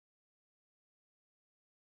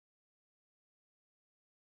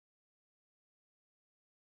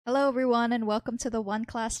Hello everyone and welcome to the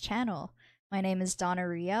OneClass channel. My name is Donna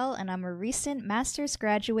Riel and I'm a recent master's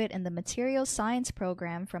graduate in the Materials Science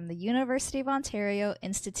program from the University of Ontario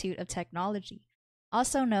Institute of Technology,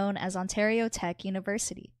 also known as Ontario Tech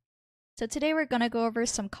University. So today we're going to go over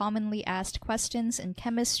some commonly asked questions in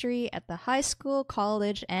chemistry at the high school,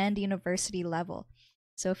 college, and university level.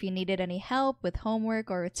 So if you needed any help with homework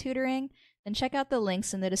or tutoring, then check out the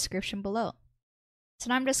links in the description below. So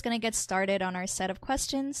now I'm just going to get started on our set of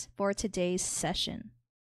questions for today's session.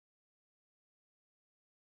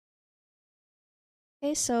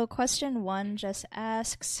 Okay, so question 1 just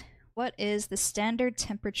asks, what is the standard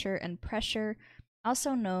temperature and pressure,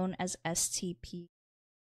 also known as STP?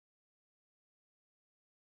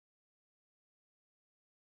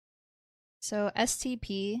 So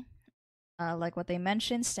STP, like what they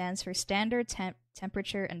mentioned, stands for standard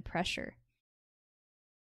temperature and pressure.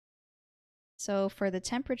 So for the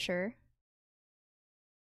temperature,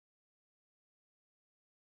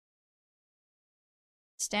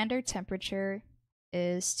 standard temperature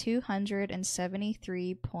is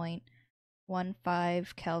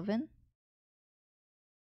 273.15 Kelvin.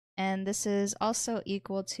 And this is also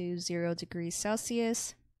equal to 0 degrees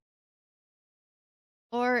Celsius,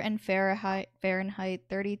 or in Fahrenheit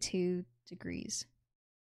 32 degrees.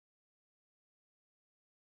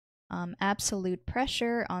 Absolute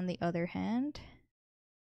pressure, on the other hand,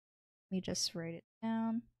 let me just write it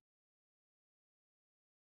down.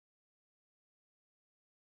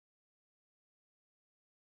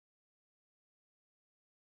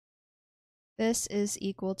 This is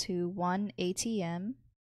equal to 1 atm,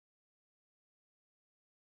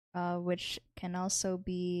 which can also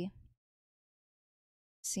be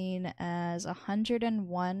seen as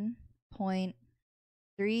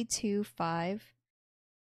 101.325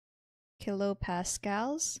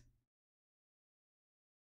 kilopascals,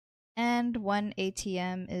 and 1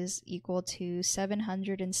 atm is equal to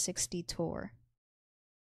 760 torr.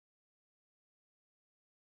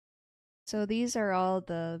 So these are all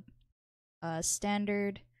the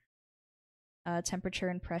standard temperature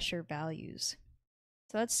and pressure values.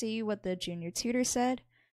 So let's see what the junior tutor said.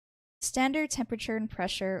 Standard temperature and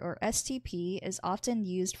pressure, or STP, is often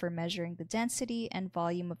used for measuring the density and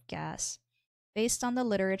volume of gas. Based on the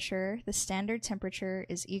literature, the standard temperature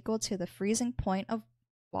is equal to the freezing point of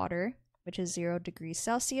water, which is 0 degrees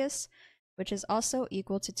Celsius, which is also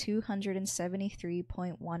equal to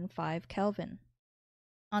 273.15 Kelvin.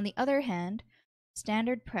 On the other hand,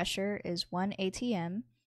 standard pressure is 1 atm,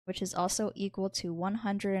 which is also equal to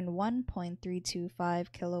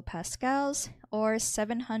 101.325 kilopascals, or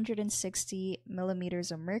 760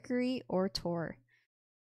 millimeters of mercury, or torr.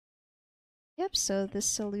 Yep, so this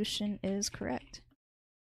solution is correct.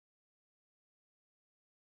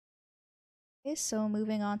 Okay, so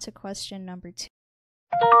moving on to question number 2.